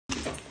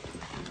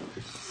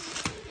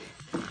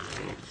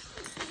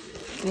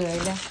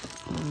Good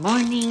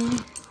morning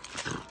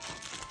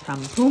from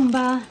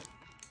Pumbaa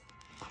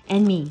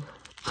and me.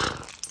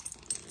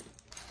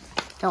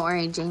 Don't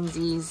worry,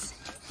 Jamesy's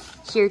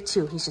here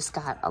too. He's just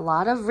got a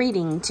lot of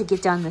reading to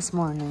get done this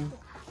morning,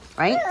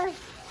 right?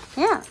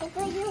 Yeah.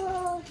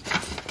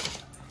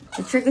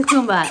 The trick with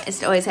Pumbaa is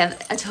to always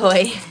have a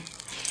toy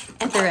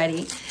at the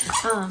ready,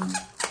 so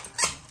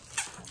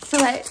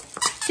that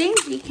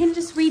Jamesy can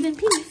just read in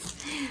peace.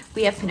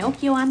 We have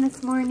Pinocchio on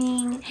this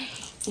morning,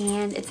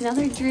 and it's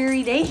another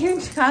dreary day here in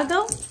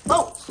Chicago.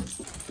 Oh,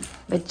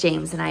 but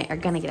James and I are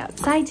gonna get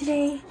outside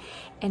today,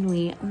 and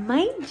we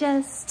might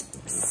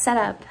just set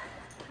up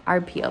our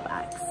P.O.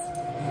 box.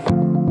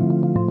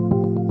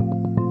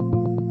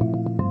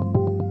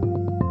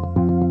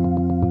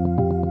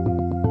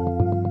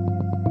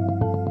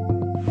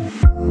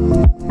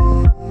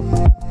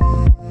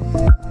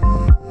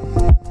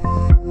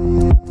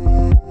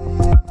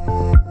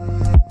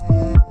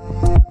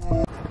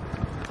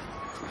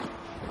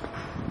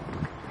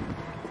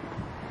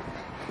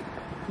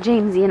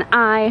 Jamesy and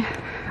I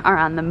are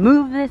on the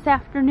move this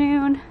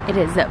afternoon. It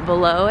is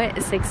below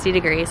 60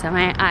 degrees, so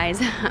my eyes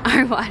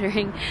are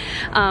watering.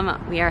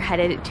 We are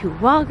headed to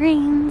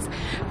Walgreens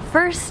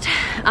first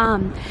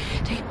to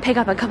pick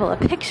up a couple of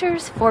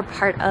pictures for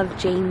part of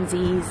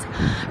Jamesy's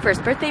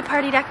first birthday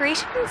party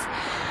decorations,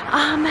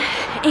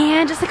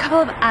 and just a couple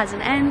of odds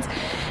and ends,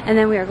 and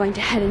then we are going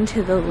to head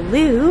into the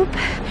Loop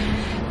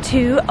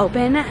to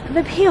open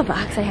the P.O.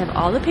 box. I have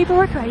all the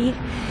paperwork ready.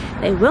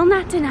 They will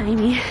not deny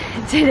me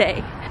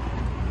today.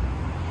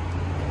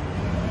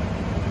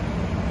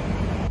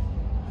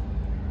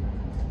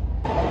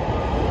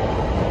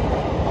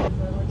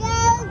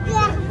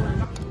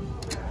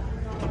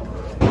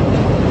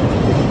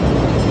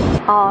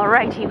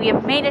 Alrighty, we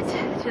have made it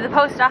to the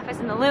post office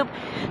in the Loop.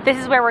 This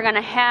is where we're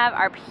gonna have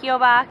our P.O.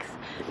 box.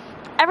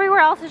 Everywhere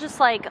else is just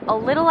like a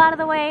little out of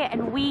the way,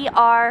 and we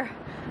are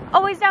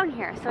always down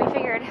here. So we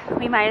figured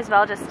we might as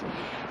well just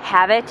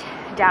have it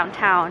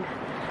downtown.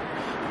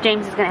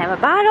 James is gonna have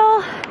a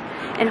bottle,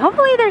 and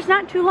hopefully there's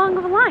not too long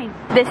of a line.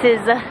 This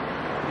is a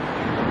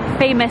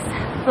famous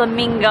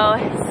flamingo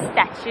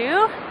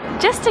statue.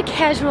 Just a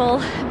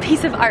casual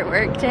piece of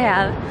artwork to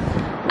have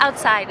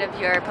outside of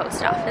your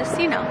post office,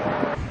 you know.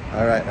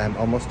 All right, I'm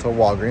almost to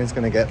Walgreens,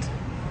 gonna get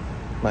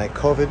my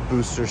COVID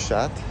booster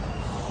shot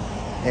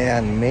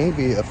and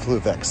maybe a flu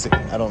vaccine.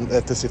 I don't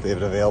have to see if they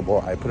have it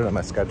available. I put it on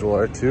my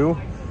scheduler too,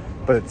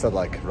 but it's a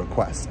like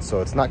request, so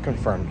it's not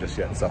confirmed just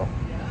yet. So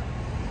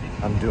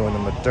I'm doing the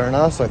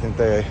Moderna, so I think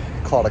they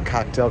call it a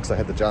cocktail because I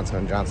had the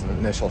Johnson & Johnson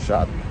initial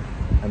shot,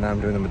 and now I'm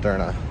doing the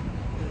Moderna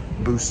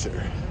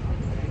booster.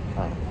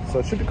 So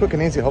it should be quick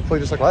and easy, hopefully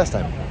just like last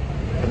time.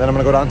 And then I'm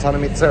gonna go downtown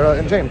and meet Sarah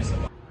and James.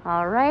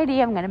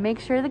 Alrighty, I'm gonna make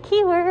sure the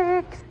key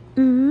works.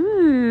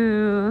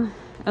 Ooh,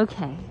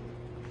 okay.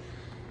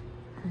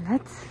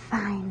 Let's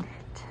find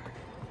it.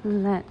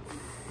 Let's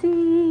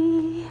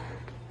see.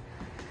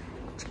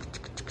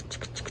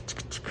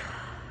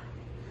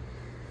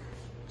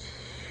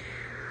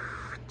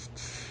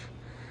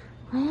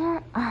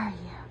 Where are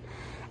you?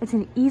 It's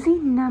an easy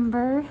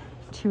number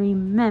to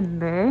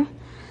remember.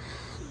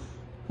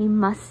 We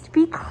must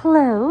be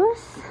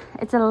close.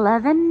 It's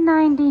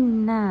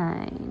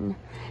 $11.99.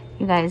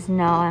 You guys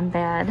know I'm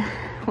bad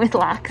with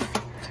locks.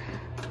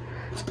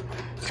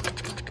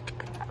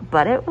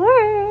 But it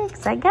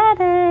works. I got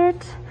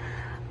it.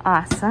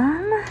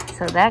 Awesome.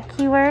 So that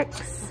key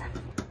works.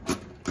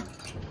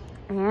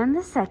 And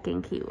the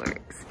second key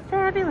works.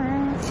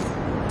 Fabulous.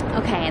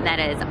 Okay, that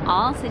is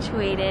all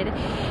situated.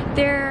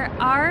 There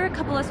are a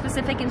couple of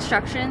specific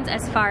instructions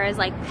as far as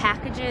like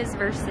packages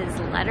versus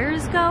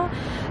letters go.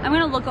 I'm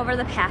gonna look over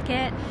the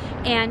packet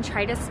and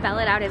try to spell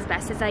it out as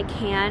best as I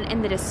can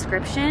in the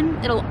description.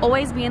 It'll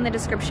always be in the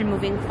description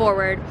moving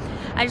forward.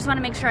 I just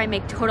wanna make sure I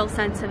make total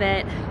sense of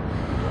it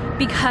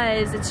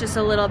because it's just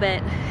a little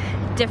bit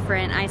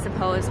different, I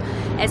suppose,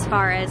 as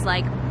far as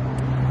like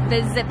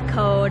the zip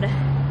code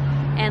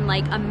and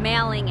like a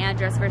mailing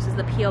address versus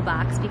the P.O.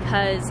 box,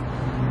 because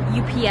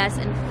UPS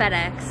and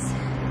FedEx,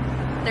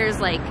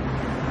 there's like,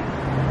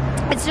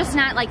 it's just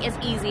not like as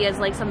easy as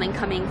like something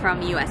coming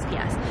from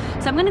USPS.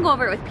 So I'm gonna go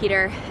over it with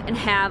Peter and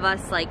have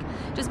us like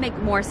just make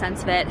more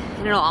sense of it,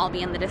 and it'll all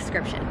be in the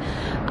description.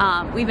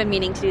 We've been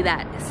meaning to do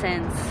that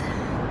since,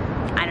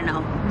 I don't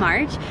know,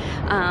 March.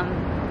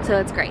 So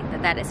it's great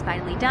that that is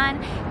finally done.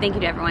 Thank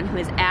you to everyone who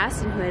has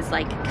asked and who is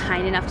like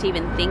kind enough to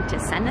even think to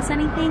send us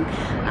anything.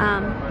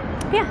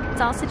 Yeah,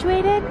 it's all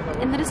situated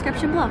in the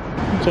description below.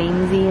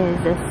 Jamesy is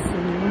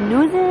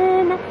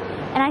snoozing,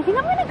 and I think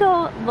I'm gonna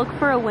go look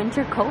for a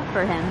winter coat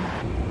for him.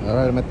 All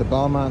right, I'm at the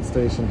Belmont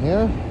station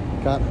here.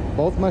 Got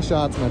both my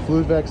shots, my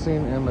flu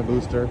vaccine and my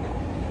booster.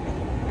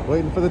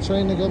 Waiting for the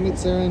train to go meet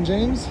Sarah and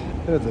James.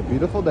 It is a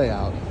beautiful day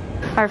out.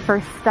 Our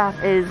first stop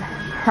is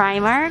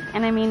Primark,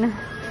 and I mean,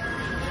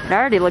 it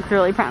already looks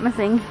really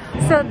promising.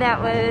 So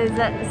that was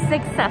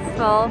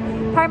successful.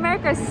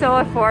 Primark is so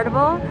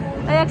affordable.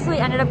 I actually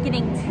ended up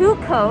getting 2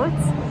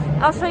 coats.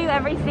 I'll show you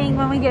everything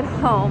when we get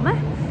home.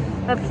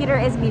 But Peter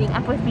is meeting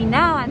up with me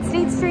now on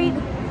State Street.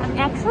 I'm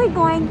actually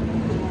going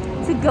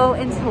to to go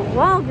into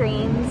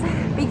Walgreens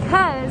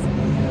because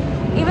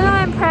even though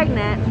I'm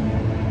pregnant,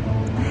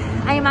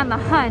 I am on the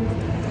hunt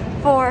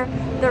for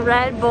the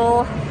Red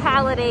Bull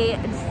holiday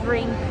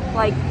drink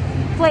like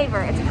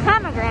flavor. It's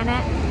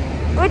pomegranate,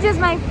 which is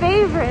my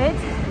favorite,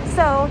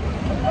 so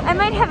I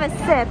might have a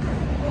sip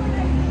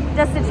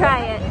just to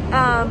try it.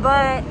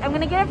 But I'm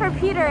gonna get it for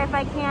Peter if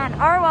I can.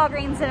 Our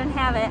Walgreens didn't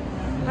have it,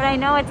 but I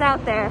know it's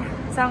out there,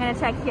 so I'm gonna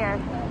check here.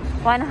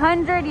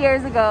 100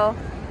 years ago,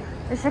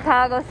 the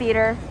Chicago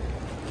Theater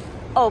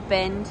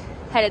opened,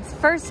 had its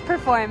first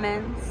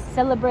performance,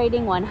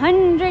 celebrating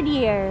 100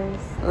 years.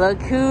 Look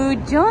who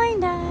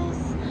joined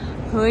us.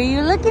 Who are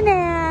you looking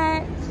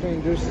at?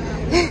 Strangers.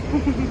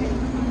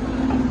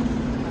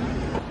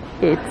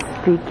 It's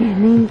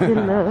beginning to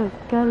look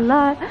a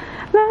lot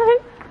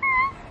like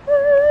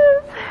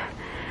Christmas.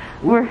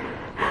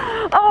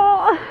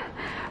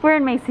 We're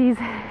in Macy's,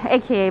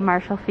 aka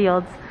Marshall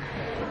Fields,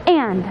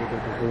 and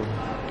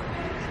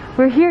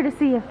we're here to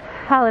see if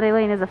Holiday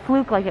Lane is a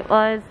fluke like it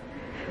was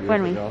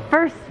when we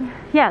first,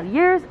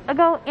 years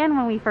ago, and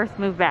when we first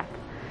moved back.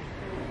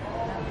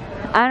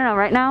 I don't know,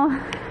 right now,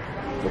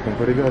 looking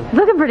pretty good.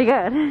 Looking pretty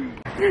good.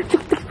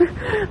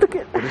 Look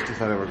at, we just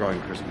decided we're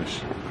going Christmas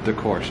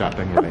decor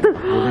shopping today. We're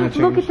gonna change.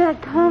 Look at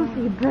that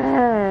comfy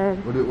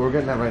bed. We're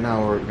getting that right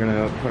now. We're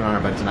gonna put it on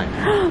our bed tonight.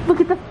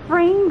 Look at the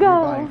Frango.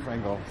 We're buying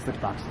Frango 6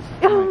 boxes.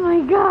 Oh my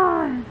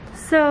god.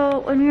 So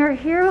when we were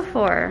here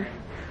before,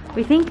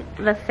 we think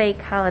the fake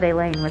Holiday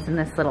Lane was in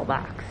this little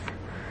box.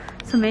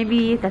 So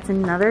maybe that's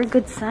another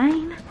good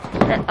sign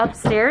that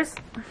upstairs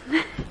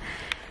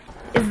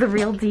is the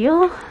real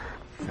deal.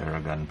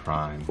 Aragon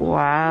Prime.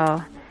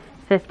 Wow.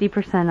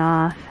 50%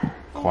 off.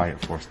 Quiet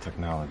Force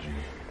technology.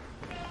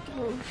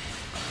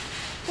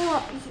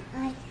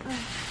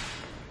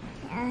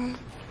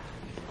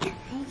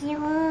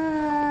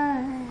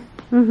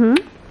 Mm-hmm.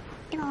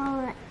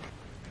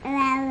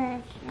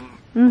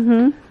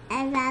 Mm-hmm.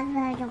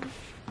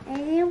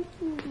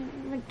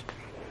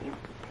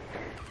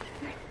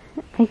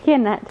 I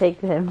cannot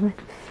take them.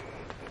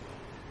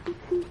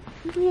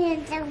 We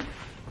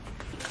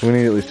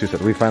need at least 2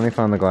 sets. We finally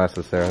found the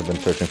glasses Sarah had been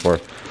searching for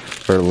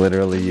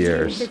literally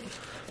years.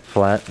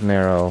 Flat,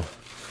 narrow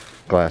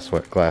glass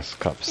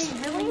cups.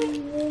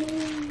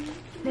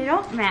 They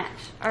don't match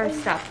our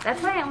stuff.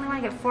 That's why I only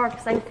want to get 4,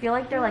 because I feel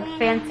like they're like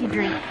fancy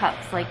drink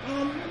cups. Like,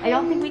 I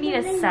don't think we need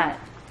a set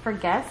for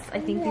guests. I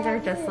think these are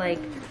just like.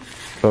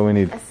 But we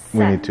need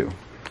 2.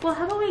 Well,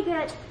 how about we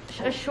get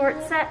a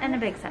short set and a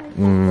big set?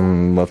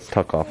 Let's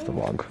tuck off the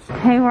vlog.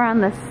 Okay, we're on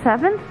the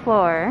 7th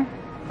floor.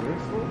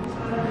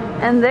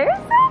 And there's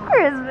some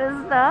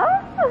Christmas stuff.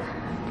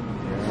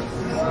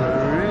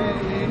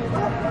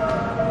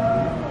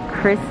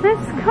 Christmas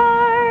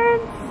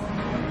cards.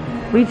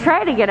 We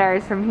try to get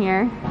ours from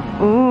here.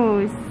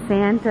 Ooh,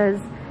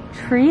 Santa's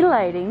tree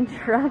lighting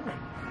truck.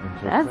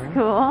 That's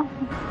cool.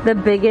 The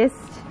biggest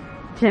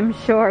Jim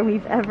Shore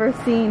we've ever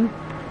seen.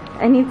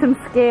 I need some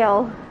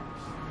scale.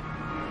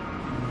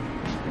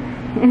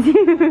 It's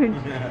huge.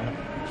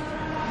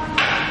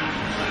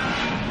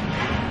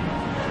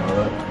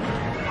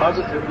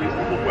 Positively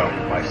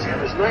overwhelmed by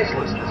Santa's nice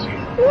list this year.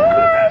 For the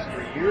past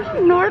 3 years,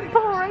 North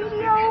Pole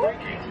Radio.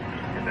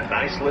 And the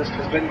nice list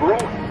has been growing.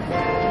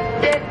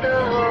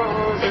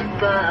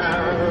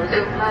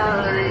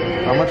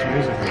 How much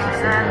music is this?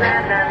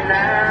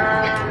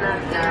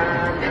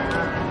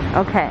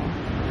 Okay.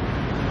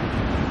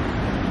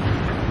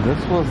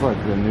 This was like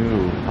the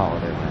new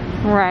Holiday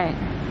Lane. Right.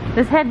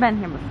 This had been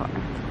here before.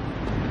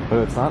 But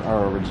it's not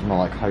our original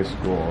like high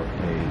school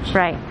age.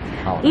 Right.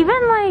 Holiday.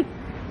 Even like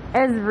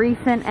as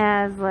recent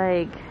as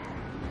like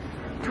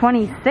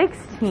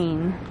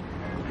 2016,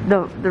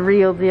 the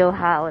real deal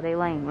Holiday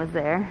Lane was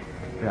there.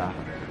 Yeah.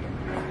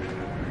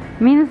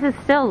 I mean, this is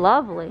still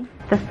lovely.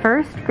 The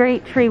first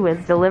great tree was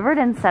delivered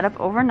and set up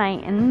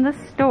overnight in the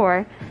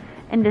store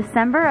in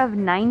December of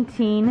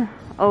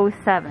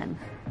 1907.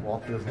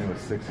 Walt Disney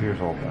was 6 years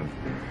old then.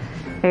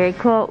 Very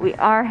cool. We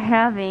are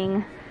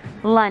having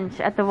lunch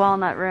at the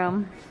Walnut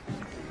Room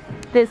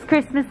this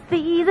Christmas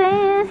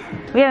season.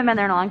 We haven't been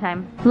there in a long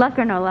time. Luck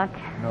or no luck?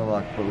 No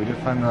luck, but we did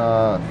find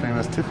the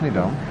famous Tiffany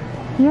Dome.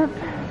 Yep.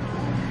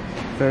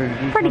 Sarah,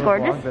 did you Pretty film a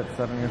gorgeous. vlog that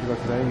 7 years ago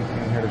today you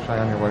came here to try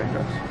on your wedding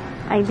dress?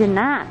 I did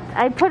not.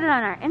 I put it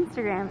on our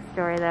Instagram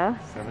story though.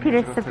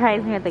 Peter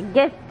surprised me with a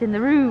gift in the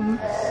room.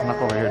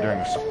 Snuck over here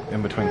during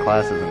in between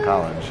classes in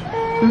college.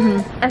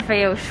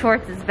 FAO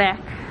Schwartz is back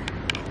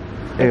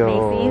at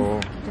Ayo. Macy's,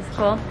 which is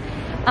cool.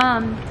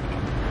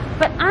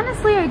 But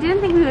honestly, I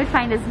didn't think we would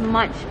find as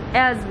much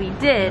as we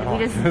did. No, We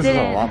just this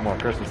didn't. is a lot more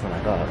Christmas than I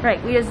thought.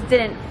 Right, we just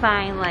didn't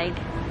find like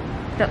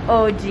the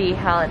OG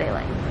Holiday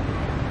Lane.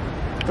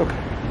 Okay.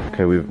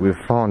 Okay, we've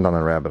fallen down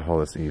a rabbit hole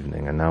this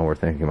evening, and now we're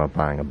thinking about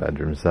buying a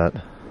bedroom set.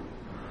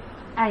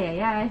 Aye,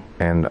 aye, aye.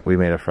 And we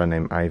made a friend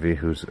named Ivy,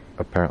 who's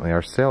apparently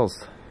our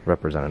sales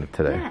representative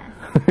today.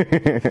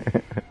 Yes.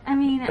 I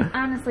mean,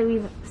 honestly,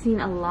 we've seen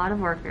a lot of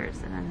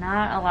workers and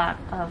not a lot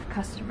of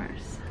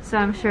customers. So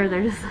I'm sure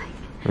they're just like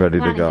Ready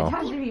to wanting go.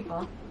 talk to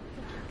people.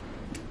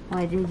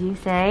 What did you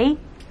say?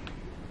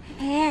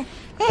 Hey.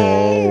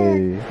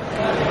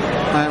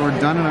 Alright, we're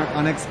done in our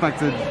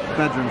unexpected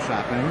bedroom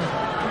shopping.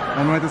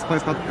 And we're at this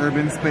place called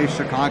Urban Space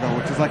Chicago,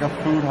 which is like a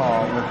food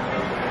hall with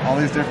all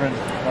these different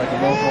like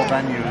local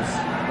venues,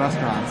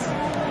 restaurants.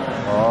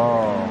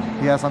 Oh,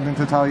 he has something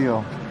to tell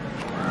you.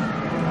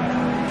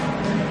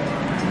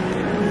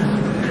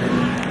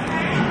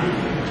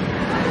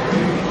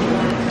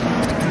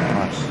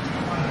 Watch.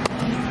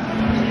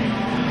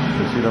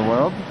 You see the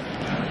world?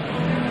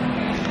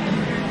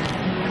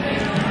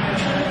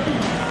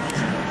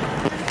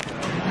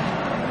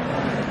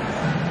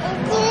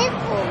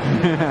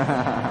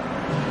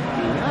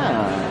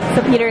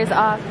 So Peter is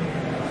off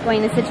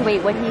going to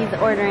situate what he's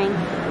ordering.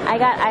 I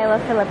got Isla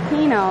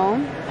Filipino.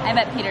 I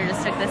bet Peter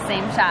just took the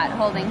same shot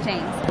holding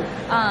James.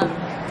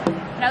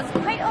 But I was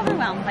quite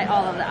overwhelmed by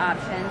all of the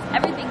options.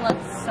 Everything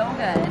looks so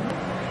good.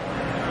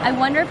 I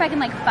wonder if I can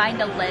like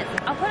find a list.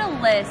 I'll put a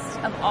list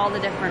of all the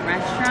different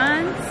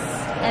restaurants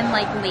and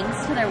like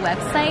links to their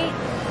website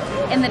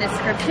in the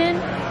description.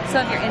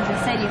 So if you're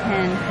interested, you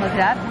can look it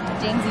up.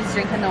 James is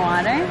drinking the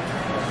water.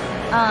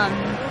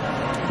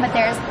 But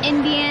there's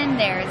Indian,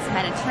 there's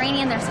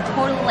Mediterranean, there's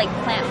total like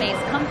plant-based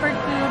comfort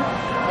food,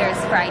 there's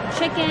fried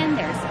chicken,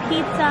 there's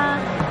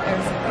pizza,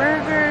 there's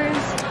burgers,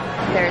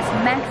 there's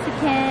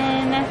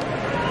Mexican,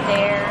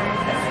 there's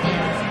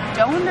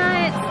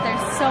donuts,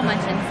 there's so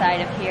much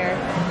inside of here.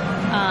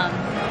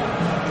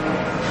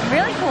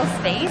 Really cool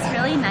space,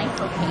 really nice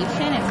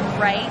location. It's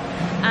right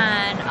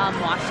on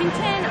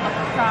Washington,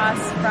 across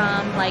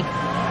from like,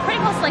 pretty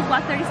close to like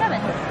Block 37.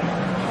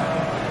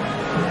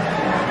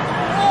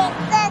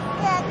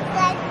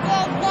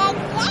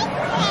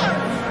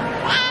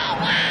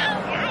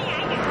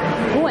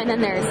 Oh, and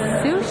then there's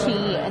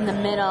sushi in the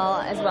middle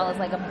as well as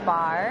like a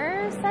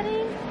bar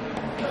setting.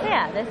 So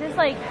yeah, this is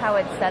like how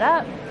it's set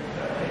up.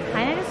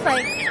 Kind of just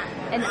like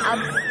an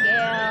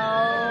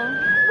upscale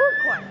food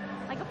court,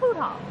 like a food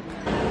hall.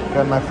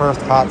 Got my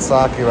first hot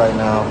sake right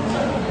now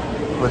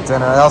with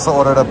dinner. I also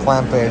ordered a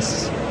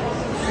plant-based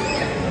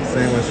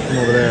sandwich from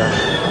over there.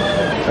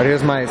 And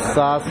here's my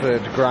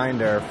sausage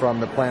grinder from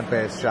the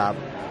plant-based shop.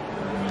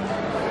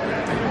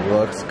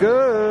 Looks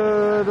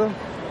good.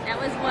 That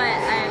was what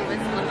I was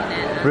looking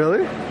at.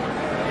 Really?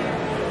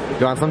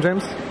 You want some,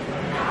 James?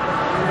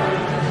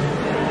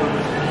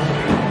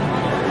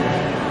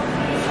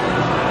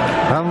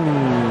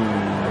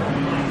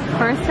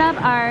 First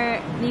up are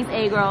these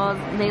egg rolls.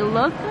 They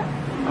look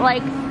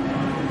like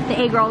the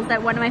egg rolls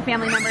that one of my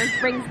family members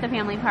brings to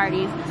family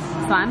parties.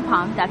 So I'm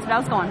pumped. That's what I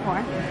was going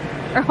for.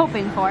 Or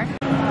hoping for.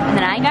 And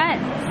then I got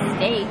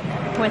steak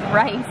with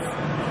rice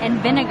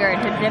and vinegar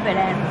to dip it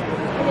in.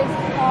 It is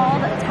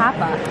called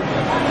tapa.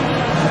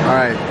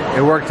 Alright,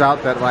 it worked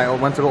out that I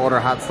went to go order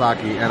hot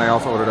sake and I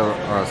also ordered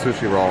a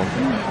sushi roll.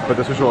 But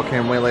the sushi roll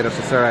came way later,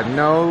 so Sarah had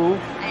no,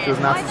 she was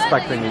not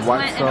suspecting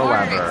whatsoever.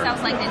 I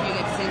was like, did you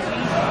get sushi?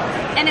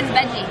 And it's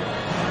veggie.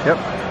 Yep,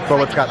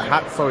 so it's got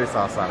hot soy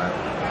sauce on it.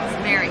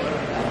 It's very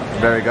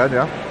Very good,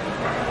 yeah.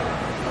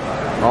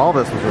 All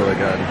this was really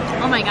good.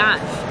 Oh my gosh.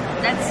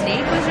 That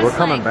steak was just We're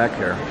coming like back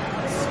here.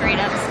 Straight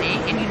up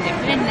steak, and you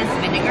dipped it in this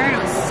vinegar and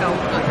it was so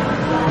good.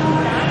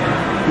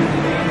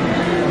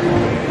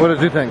 What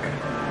did you think?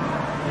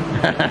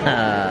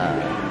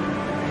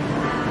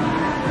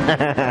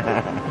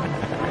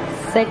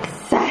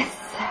 Success!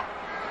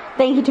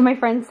 Thank you to my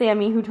friend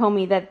Sammy who told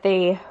me that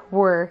they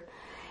were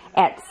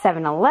at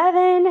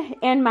 7-Eleven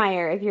and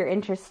Meyer if you're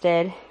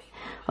interested.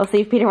 We'll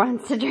see if Peter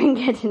wants to drink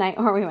it tonight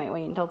or we might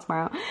wait until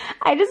tomorrow.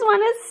 I just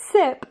want a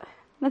sip.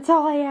 That's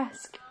all I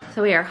ask.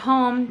 So we are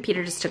home.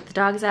 Peter just took the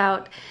dogs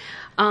out.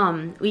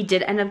 We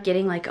did end up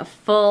getting like a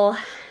full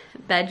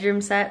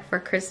bedroom set for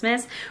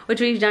Christmas, which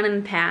we've done in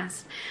the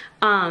past.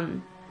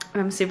 I'm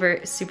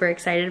super, super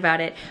excited about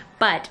it.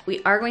 But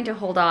we are going to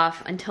hold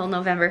off until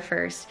November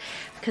 1st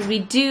because we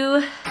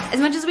do, as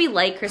much as we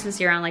like Christmas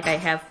year-round, like I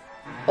have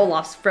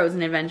Olaf's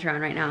Frozen Adventure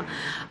on right now,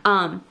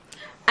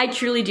 I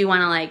truly do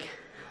want to like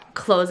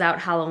close out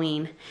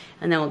Halloween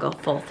and then we'll go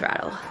full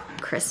throttle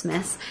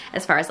Christmas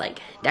as far as like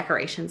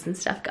decorations and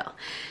stuff go.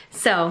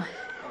 So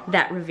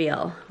that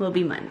reveal will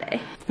be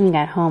Monday. We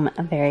got home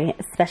a very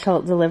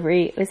special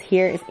delivery. It was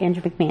here is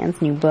Andrew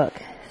McMahon's new book,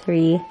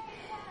 3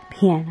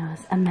 Pianos,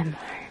 a Memoir.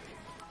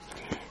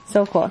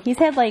 So cool. He's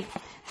had like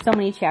so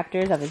many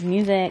chapters of his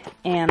music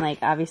and like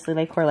obviously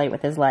they correlate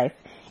with his life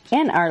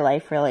and our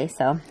life really,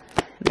 so I'm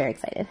very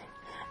excited.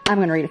 I'm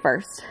gonna read it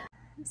first.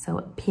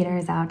 So Peter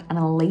is out on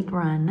a late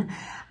run.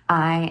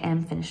 I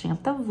am finishing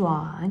up the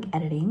vlog,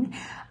 editing.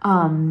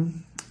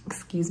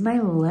 Excuse my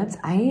lips.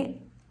 I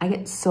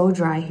get so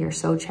dry here,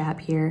 so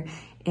chapped here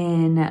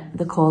in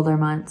the colder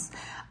months.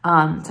 So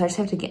I just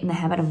have to get in the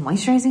habit of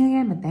moisturizing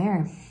again, but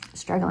they're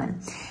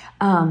struggling.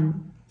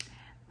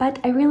 But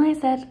I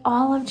realized that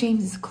all of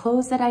James's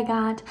clothes that I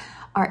got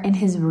are in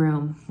his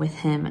room with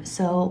him.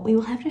 So we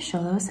will have to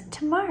show those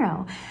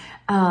tomorrow.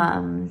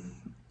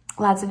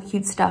 Lots of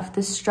cute stuff.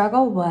 The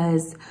struggle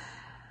was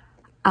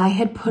I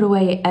had put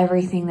away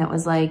everything that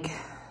was like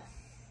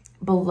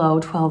below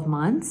 12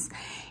 months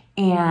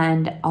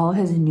and all of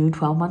his new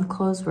 12-month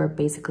clothes were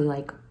basically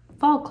like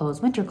fall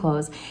clothes, winter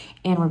clothes,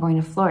 and we're going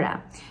to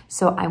Florida.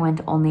 So I went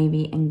to Old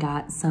Navy and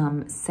got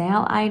some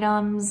sale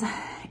items,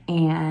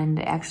 and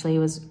actually it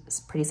was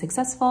pretty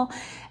successful.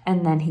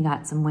 And then he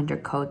got some winter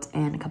coats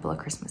and a couple of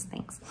Christmas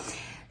things.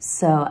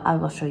 So I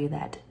will show you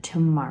that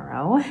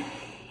tomorrow.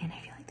 And I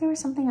feel like there was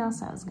something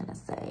else I was gonna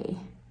say.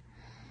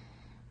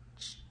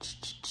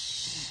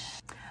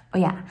 Oh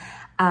yeah,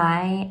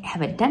 I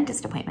have a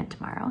dentist appointment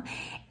tomorrow,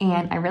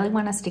 and I really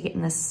want us to get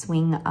in the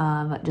swing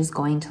of just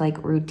going to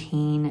like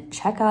routine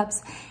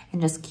checkups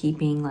and just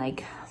keeping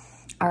like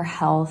our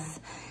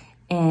health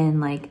in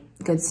like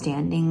good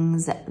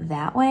standings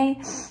that way.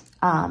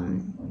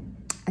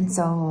 And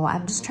so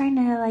I'm just trying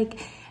to like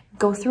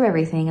go through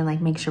everything and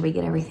like make sure we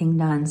get everything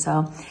done.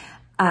 So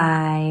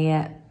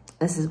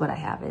this is what I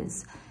have,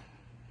 is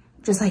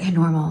just like a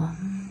normal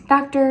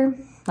doctor,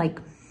 like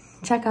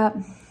checkup,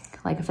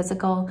 like a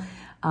physical,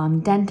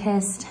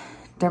 dentist,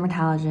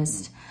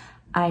 dermatologist,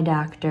 eye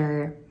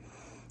doctor,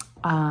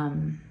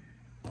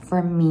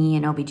 for me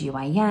an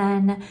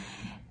OBGYN,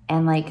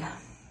 and like,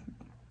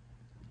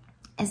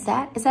 is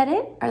that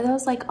it? Are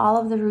those like all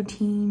of the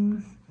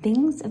routine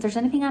things? If there's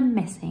anything I'm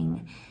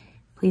missing,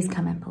 please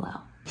comment below.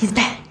 He's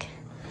back.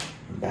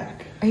 I'm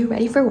back. Are you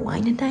ready for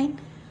wine and dine?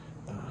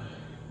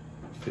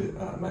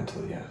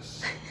 Mentally,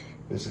 yes.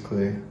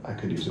 Physically, I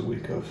could use a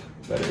week of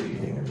better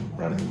eating and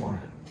running more.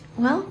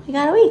 Well, you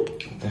got a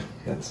week.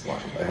 That's why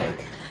I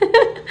like.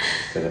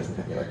 That doesn't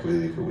hit me like we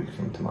leave a week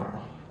from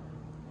tomorrow.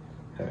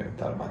 Haven't even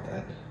thought about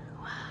that.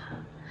 Wow.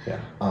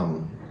 Yeah.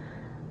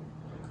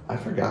 I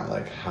forgot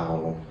like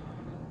how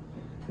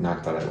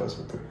knocked out I was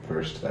with the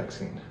first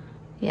vaccine.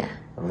 Yeah.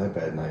 Remember that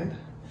bad night?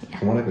 Yeah.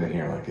 From what I've been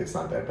hearing, like it's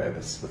not that bad.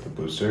 This is with the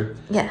booster.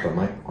 Yeah. But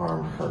my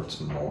arm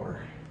hurts more.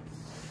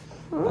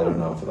 I don't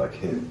know if it like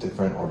hit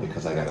different or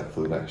because I got a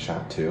flu vax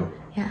shot too.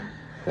 Yeah.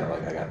 That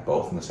like I got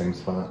both in the same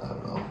spot. I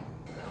don't know.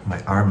 My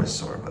arm is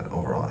sore, but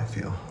overall I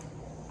feel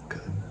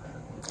good.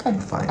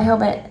 Good. Fine. I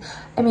hope it,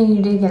 I mean,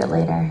 you did get it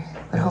later,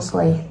 but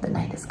hopefully the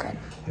night is good.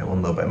 Yeah, we'll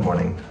know by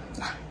morning.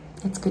 Yeah,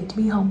 it's good to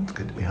be home. It's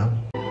good to be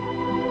home.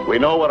 We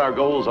know what our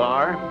goals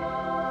are.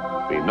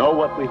 We know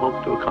what we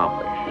hope to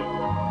accomplish.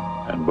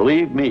 And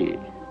believe me,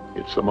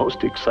 it's the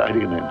most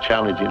exciting and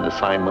challenging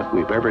assignment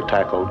we've ever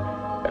tackled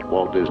at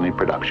Walt Disney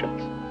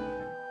Productions.